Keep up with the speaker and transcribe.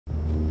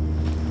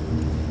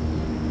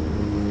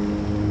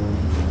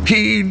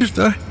Heed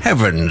the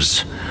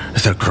heavens,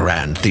 the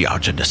grand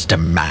Theogenes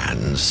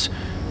demands.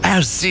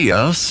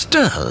 AZYR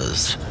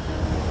stirs.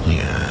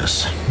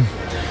 Yes.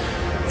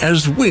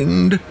 As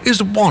wind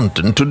is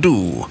wanton to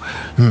do,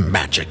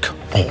 magic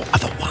or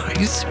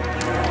otherwise.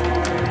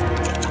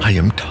 I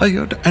am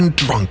tired and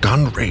drunk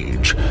on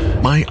rage.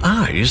 My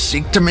eyes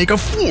seek to make a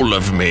fool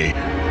of me.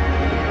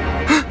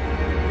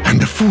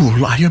 And a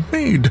fool I am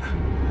made.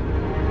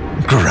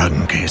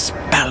 Grungis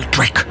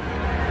Baldric,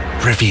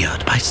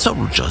 revered by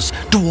soldiers,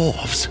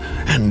 dwarves,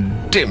 and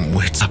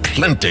dimwits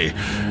aplenty.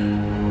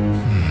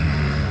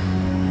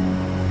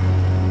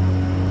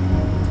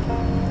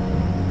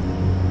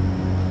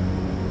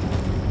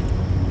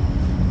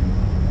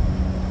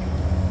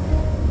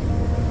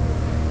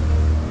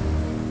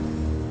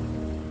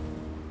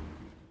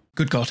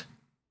 Good God.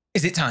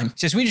 Is it time?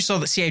 So we just saw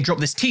that CA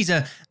dropped this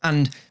teaser,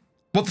 and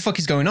what the fuck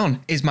is going on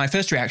is my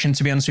first reaction,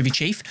 to be honest with you,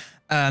 Chief.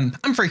 I'm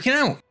freaking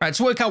out. Right,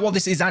 to work out what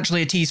this is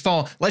actually a tease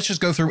for, let's just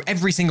go through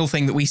every single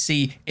thing that we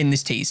see in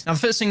this tease. Now, the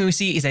first thing we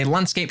see is a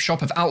landscape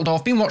shop of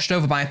Altdorf being watched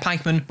over by a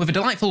pikeman with a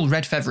delightful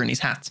red feather in his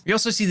hat. We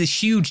also see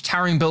this huge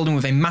towering building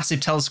with a massive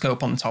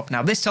telescope on the top.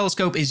 Now, this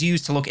telescope is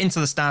used to look into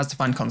the stars to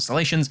find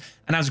constellations,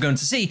 and as we're going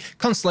to see,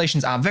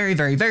 constellations are very,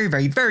 very, very,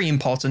 very, very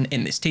important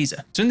in this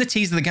teaser. So in the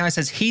teaser, the guy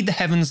says, heed the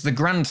heavens, the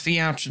grand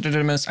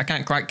Theogenes, I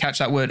can't quite catch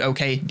that word,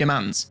 okay,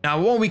 demands.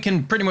 Now, what we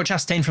can pretty much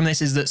ascertain from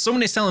this is that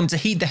someone is telling him to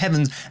heed the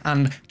heavens,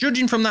 and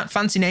judging from that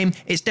fancy name,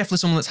 it's definitely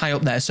someone that's high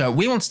up there. So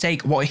we want to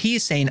take what he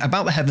is saying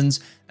about the heavens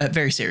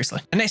very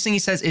seriously. The next thing he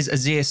says is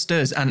AZYR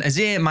stirs, and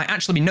AZYR might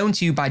actually be known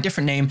to you by a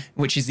different name,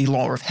 which is the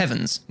Law of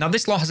Heavens. Now,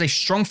 this law has a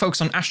strong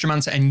focus on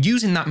astromancer and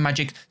using that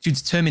magic to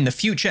determine the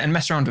future and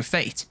mess around with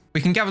fate.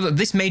 We can gather that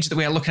this mage that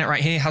we are looking at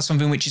right here has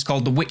something which is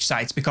called the Witch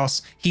Sight,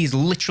 because he's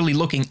literally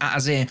looking at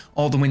AZYR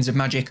or the Winds of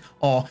Magic,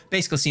 or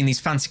basically seeing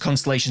these fancy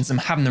constellations and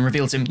having them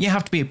revealed to him. You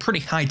have to be a pretty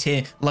high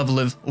tier level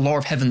of Law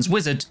of Heavens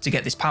wizard to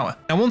get this power.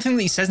 Now, one thing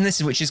that he says in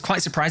this, which is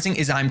quite surprising,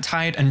 is I'm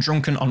tired and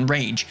drunken on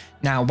rage.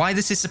 Now, why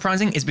this is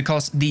surprising is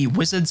because the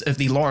wizards of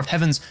the Law of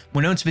Heavens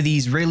were known to be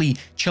these really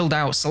chilled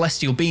out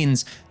celestial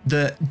beings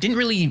that didn't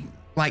really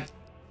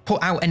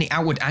put out any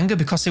outward anger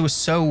because they were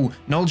so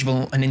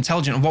knowledgeable and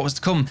intelligent of what was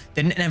to come.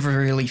 They didn't ever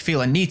really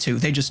feel a need to.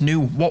 They just knew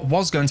what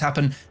was going to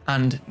happen,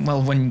 and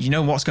well, when you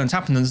know what's going to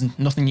happen, there's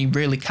nothing you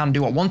really can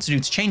do or want to do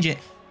to change it.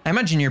 I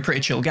imagine you're a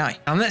pretty chill guy.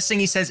 Now, the next thing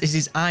he says is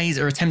his eyes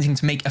are attempting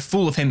to make a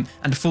fool of him,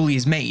 and a fool he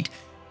is made.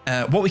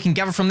 What we can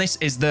gather from this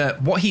is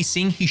that what he's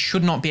seeing, he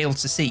should not be able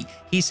to see.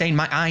 He's saying,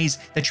 my eyes,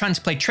 they're trying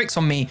to play tricks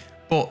on me,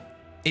 but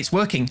it's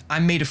working.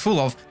 I'm made a fool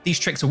of. These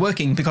tricks are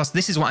working because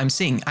this is what I'm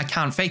seeing. I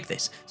can't fake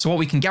this. So what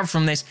we can gather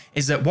from this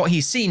is that what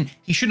he's seen,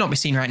 he should not be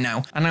seen right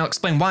now. And I'll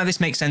explain why this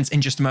makes sense in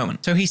just a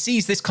moment. So he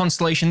sees this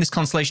constellation. This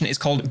constellation is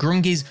called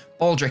Grungis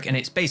Baldric, and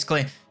it's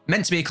basically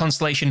meant to be a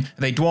constellation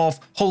of a dwarf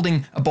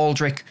holding a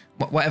baldric,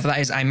 whatever that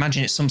is. I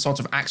imagine it's some sort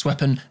of axe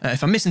weapon.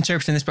 If I'm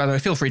misinterpreting this, by the way,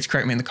 feel free to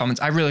correct me in the comments.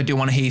 I really do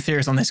want to hear your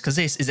theories on this, because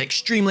this is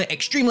extremely,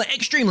 extremely,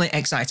 extremely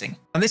exciting.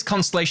 And this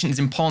constellation is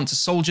important to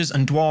soldiers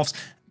and dwarves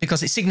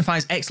because it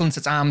signifies excellence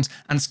at arms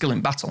and skill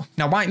in battle.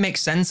 Now, why it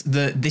makes sense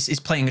that this is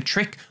playing a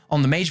trick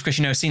on the mage, because,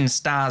 you know, seeing the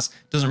stars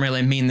doesn't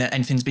really mean that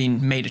anything's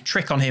being made a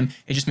trick on him.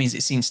 It just means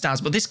it's seeing stars.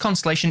 But this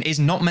constellation is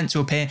not meant to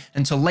appear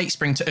until late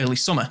spring to early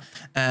summer.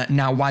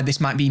 Now, why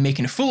this might be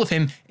making a fool of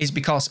him is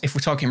because if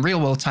we're talking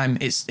real world time,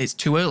 it's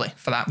too early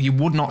for that. You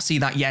would not see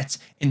that yet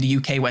in the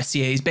UK where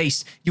CA is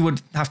based. You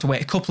would have to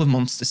wait a couple of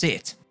months to see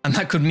it. And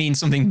that could mean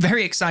something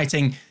very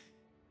exciting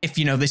if,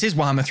 you know, this is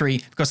Warhammer 3,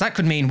 because that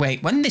could mean,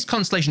 wait, when this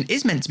constellation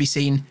is meant to be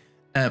seen,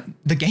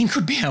 the game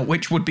could be out,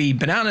 which would be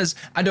bananas.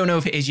 I don't know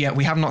if it is yet.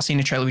 We have not seen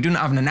a trailer. We do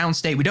not have an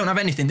announced date. We don't have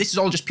anything. This is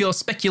all just pure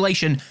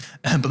speculation,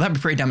 but that'd be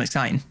pretty damn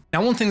exciting.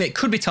 Now, one thing that it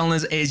could be telling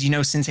us is, you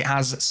know, since it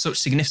has such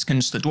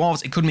significance to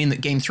dwarves, it could mean that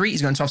Game 3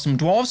 is going to have some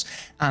dwarves.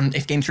 And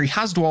if Game 3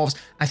 has dwarves,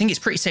 I think it's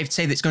pretty safe to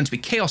say that it's going to be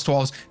Chaos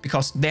Dwarves,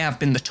 because they have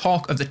been the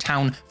talk of the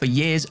town for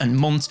years and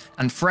months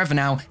and forever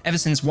now, ever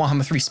since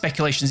Warhammer 3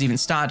 speculations even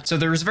started. So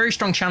there is a very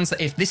strong chance that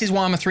if this is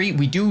Warhammer 3,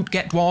 we do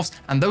get dwarves,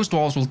 and those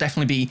dwarves will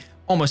definitely be,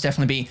 almost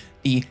definitely be,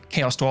 the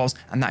Chaos Dwarves,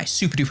 and that is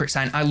super duper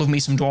exciting. I love me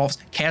some dwarves.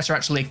 Chaos are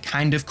actually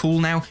kind of cool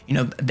now. You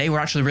know, they were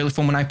actually really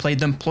fun when I played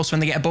them, plus when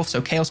they get a buff,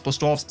 so Chaos plus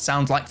dwarves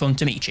sounds like fun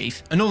to me,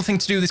 Chief. Another thing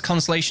to do with this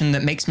constellation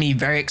that makes me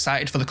very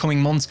excited for the coming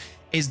months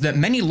is that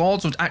many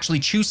lords would actually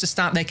choose to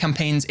start their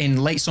campaigns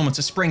in late summer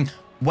to spring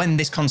when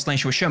this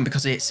constellation was shown,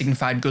 because it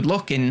signified good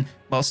luck in,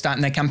 well,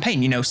 starting their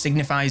campaign. You know,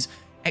 signifies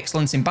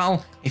excellence in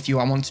battle. If you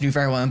want to do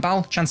very well in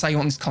battle, chances are you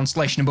want this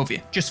constellation above you,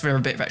 just for a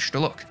bit of extra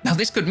luck. Now,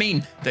 this could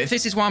mean that if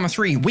this is Warhammer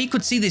 3, we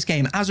could see this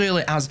game as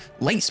early as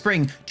late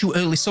spring to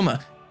early summer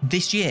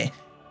this year.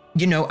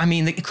 You know, I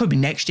mean, it could be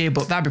next year,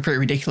 but that'd be pretty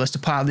ridiculous to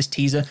put out this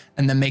teaser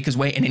and then make us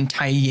wait an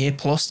entire year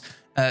plus.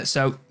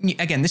 So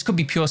again, this could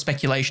be pure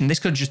speculation. This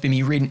could just be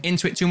me reading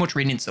into it too much,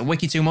 reading into the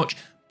wiki too much.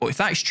 But if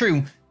that is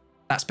true,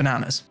 that's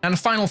bananas. And the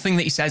final thing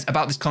that he says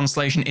about this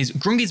constellation is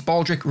Grungis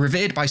Baldric,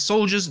 revered by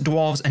soldiers,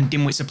 dwarves, and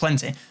dimwits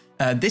aplenty.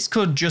 This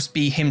could just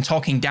be him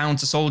talking down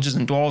to soldiers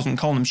and dwarves and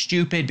calling them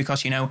stupid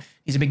because, you know,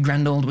 he's a big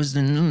grand old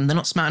wizard and they're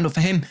not smart enough for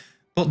him.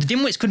 But the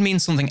dimwits could mean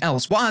something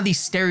else. What are these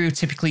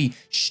stereotypically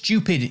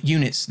stupid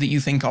units that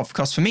you think of?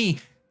 Because for me,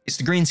 it's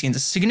the greenskins.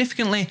 It's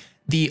significantly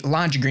the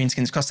larger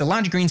greenskins, because the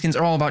larger greenskins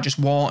are all about just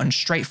war and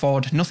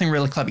straightforward, nothing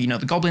really clever. You know,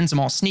 the goblins are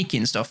more sneaky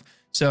and stuff.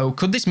 So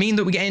could this mean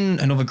that we're getting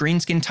another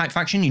greenskin type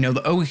faction? You know,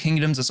 the ogre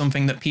kingdoms are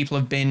something that people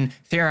have been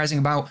theorizing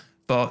about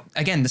for,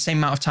 again, the same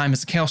amount of time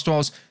as the chaos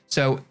dwarves.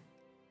 So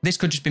this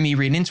could just be me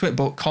reading into it,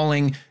 but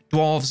calling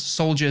dwarves,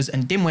 soldiers,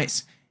 and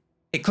dimwits,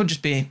 it could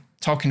just be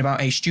talking about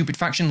a stupid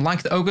faction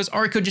like the ogres,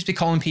 or it could just be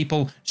calling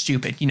people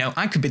stupid. You know,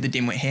 I could be the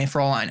dimwit here for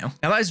all I know.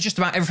 Now, that is just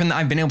about everything that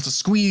I've been able to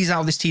squeeze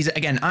out of this teaser.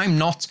 Again, I'm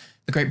not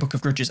the Great Book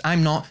of Grudges.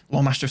 I'm not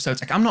Lore Master of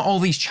Sotek. I'm not all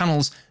these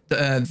channels that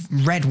have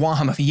read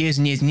Warhammer for years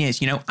and years and years.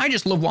 You know, I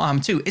just love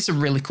Warhammer too. It's a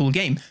really cool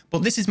game,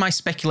 but this is my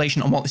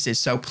speculation on what this is.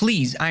 So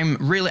please, I'm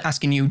really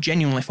asking you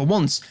genuinely for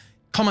once,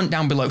 comment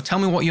down below. Tell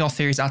me what your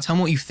theories are. Tell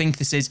me what you think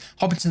this is.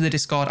 Hop into the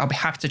Discord. I'll be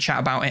happy to chat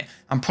about it.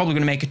 I'm probably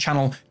going to make a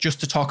channel just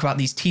to talk about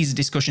these teaser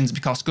discussions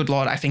because, good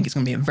lord, I think it's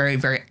going to be a very,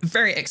 very,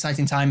 very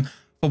exciting time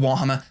for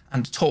Warhammer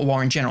and Total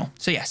War in general.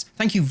 So yes,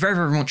 thank you very,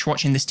 very much for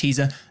watching this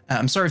teaser.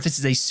 I'm sorry if this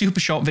is a super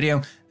short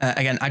video.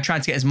 Again, I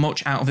tried to get as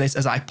much out of this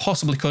as I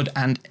possibly could,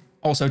 and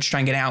also to try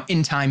and get it out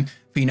in time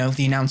for, you know,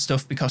 the announced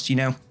stuff, because, you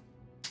know,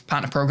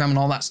 partner program and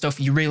all that stuff,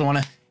 you really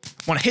want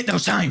to hit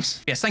those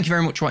times. Yes, thank you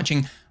very much for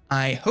watching.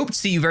 I hope to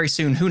see you very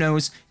soon. Who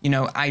knows? You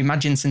know, I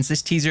imagine since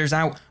this teaser is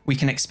out, we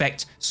can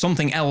expect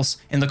something else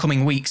in the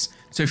coming weeks.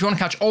 So if you want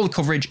to catch all the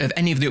coverage of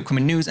any of the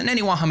upcoming news and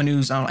any Warhammer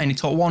news or any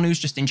Total War news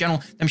just in general,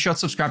 then be sure to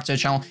subscribe to the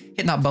channel,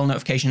 hit that bell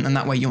notification, and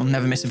that way you'll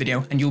never miss a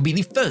video and you'll be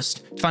the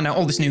first to find out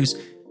all this news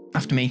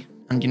after me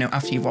and, you know,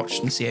 after you've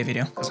watched the CA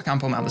video, because I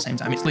can't put them out at the same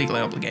time. It's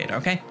legally obligated,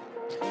 okay?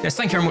 Yes,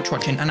 thank you very much for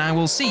watching, and I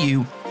will see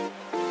you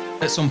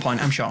at some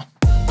point, I'm sure.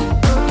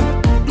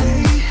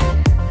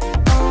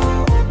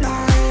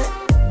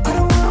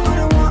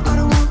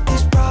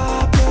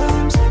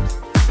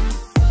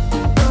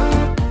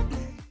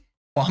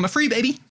 Warhammer free, baby!